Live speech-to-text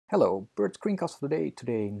Hello, Bird Screencast of the day.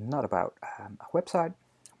 Today, not about a website,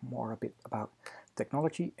 more a bit about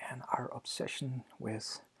technology and our obsession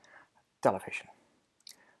with television.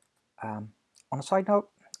 On a side note,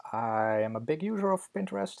 I am a big user of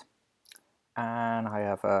Pinterest, and I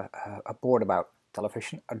have a board about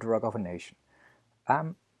television, a drug of a nation.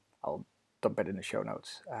 I'll dump it in the show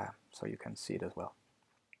notes so you can see it as well.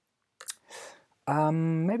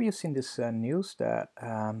 Maybe you've seen this news that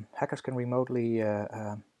hackers can remotely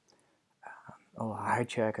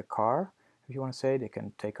hijack a car, if you want to say. They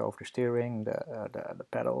can take over the steering, the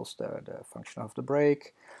pedals, the function of the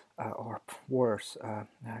brake, or worse,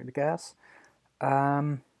 the gas.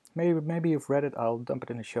 Maybe you've read it. I'll dump it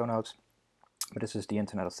in the show notes. But this is the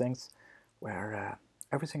Internet of Things, where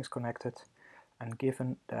everything's connected. And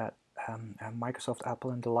given that Microsoft, Apple,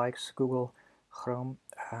 and the likes, Google, Chrome,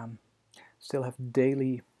 still have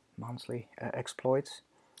daily, monthly exploits,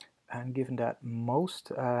 and given that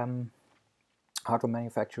most hardware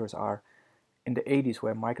manufacturers are in the 80s,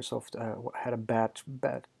 where Microsoft had a bad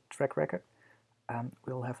track record,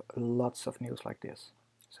 we'll have lots of news like this.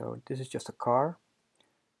 So this is just a car.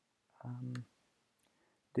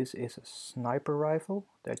 This is a sniper rifle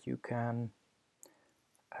that you can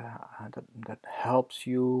that helps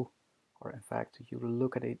you, or in fact you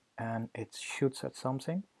look at it and it shoots at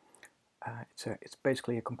something. It's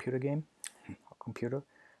basically a computer game,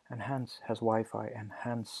 and hence has Wi-Fi, and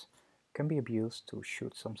hence can be abused to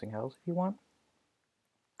shoot something else if you want.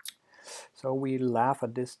 So we laugh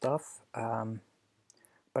at this stuff,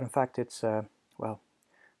 but in fact it's well,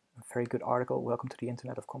 a very good article. Welcome to the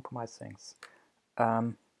Internet of Compromised Things.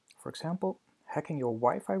 For example, hacking your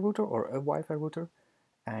Wi-Fi router or a Wi-Fi router,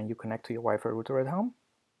 and you connect to your Wi-Fi router at home.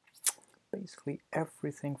 Basically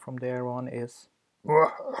everything from there on is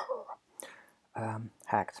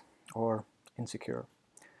hacked or insecure.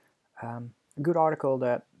 A good article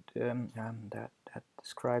that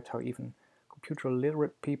described how even computer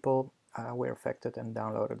literate people were affected and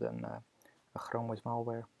downloaded a Chrome with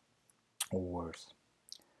malware, or worse.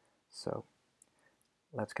 So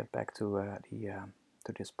let's get back to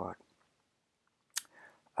to this part.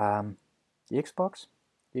 The Xbox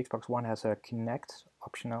One has a Kinect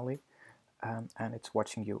optionally, and it's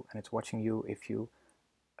watching you. And it's watching you if you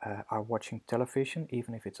are watching television,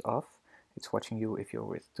 even if it's off. It's watching you if you're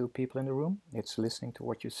with two people in the room. It's listening to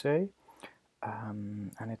what you say,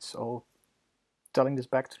 and it's all telling this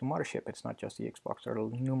back to the mothership. It's not just the Xbox. There are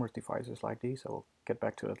numerous devices like these. I'll get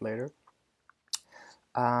back to that later.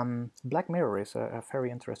 Black Mirror is a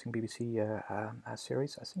very interesting BBC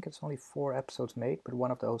series. I think it's only 4 episodes made, but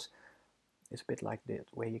one of those is a bit like this,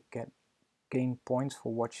 where you gain points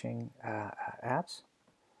for watching ads.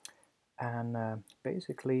 And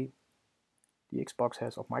basically, the Xbox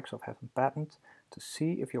Microsoft has a patent to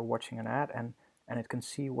see if you're watching an ad, and it can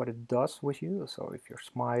see what it does with you. So if you're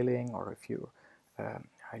smiling, or if you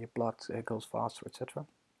your blood goes faster, etc.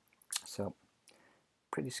 So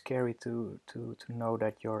pretty scary to know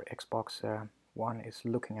that your Xbox One is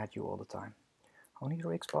looking at you all the time. Only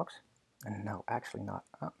your Xbox? No, actually not.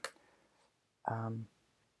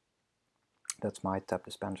 That's my tab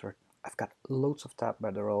dispenser. I've got loads of tab,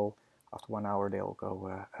 but they're all, after 1 hour, they all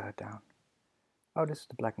go down. Oh, this is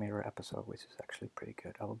the Black Mirror episode, which is actually pretty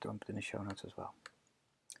good. I will dump it in the show notes as well.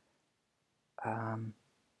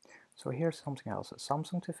 So here's something else. A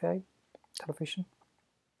Samsung television.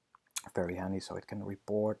 Very handy, so it can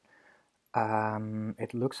report.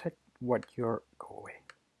 It looks at what you're... Go away.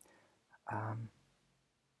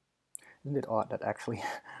 Isn't it odd that actually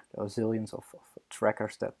there are zillions of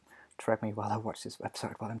trackers that track me while I watch this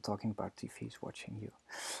website, while I'm talking about TVs watching you.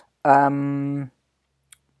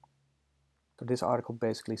 So this article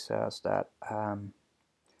basically says that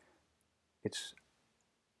it's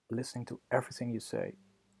listening to everything you say,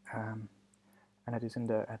 and it is in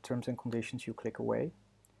the terms and conditions. You click away,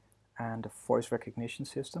 and the voice recognition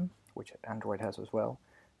system, which Android has as well,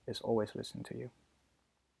 is always listening to you,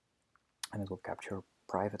 and it will capture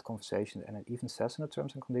private conversations. And it even says in the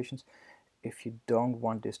terms and conditions, if you don't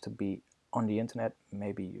want this to be on the internet,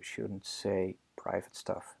 maybe you shouldn't say private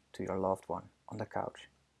stuff to your loved one on the couch,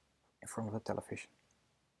 in front of a television,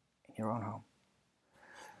 in your own home.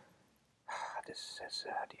 This is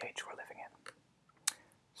the age we're living in.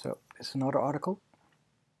 So this is another article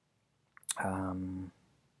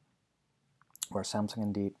where Samsung,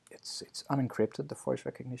 indeed, it's unencrypted, the voice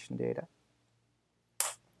recognition data.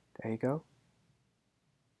 There you go.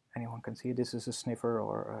 Anyone can see this is a sniffer,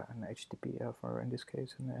 or an HTTP, or in this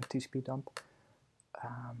case a TCP dump.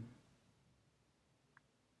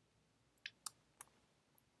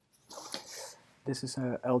 This is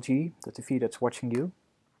LG, the TV that's watching you.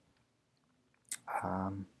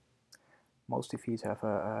 Most TVs have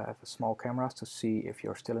a small cameras to see if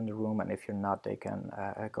you're still in the room, and if you're not, they can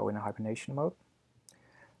go in a hibernation mode.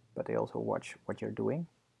 But they also watch what you're doing.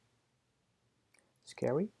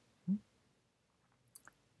 Scary.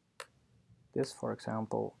 This, for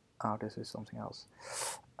example, this is something else.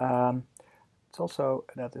 It's also,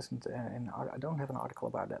 that isn't I don't have an article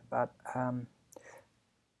about that, but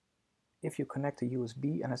if you connect a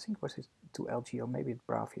USB, and I think it was to LG or maybe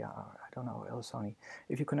Bravia, I don't know, Sony.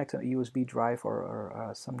 If you connect a USB drive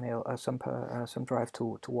or some drive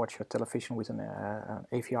to watch your television with an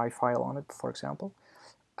AVI file on it, for example,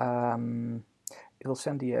 it'll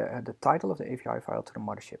send the title of the AVI file to the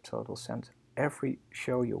mothership. So it'll send every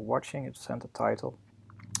show you're watching, it'll send the title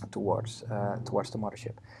towards the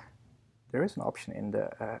mothership. There is an option in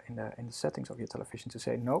the settings of your television to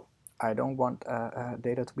say, no, I don't want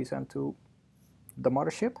data to be sent to the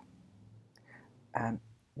mothership. And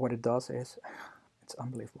what it does is, it's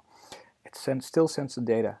unbelievable. It still sends the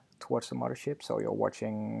data towards the mothership. So you're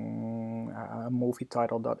watching a movie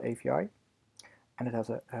title.avi, and it has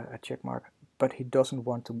a check mark, but he doesn't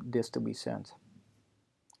want this to be sent.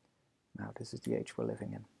 Now, this is the age we're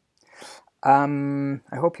living in.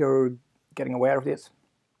 I hope you're getting aware of this.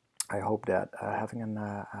 I hope that having an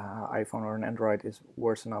iPhone or an Android is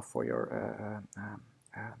worse enough for your,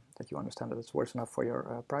 that you understand that it's worse enough for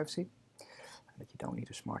your privacy, and that you don't need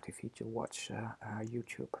a smart TV to watch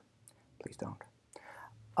YouTube. Please don't.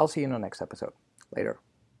 I'll see you in the next episode. Later.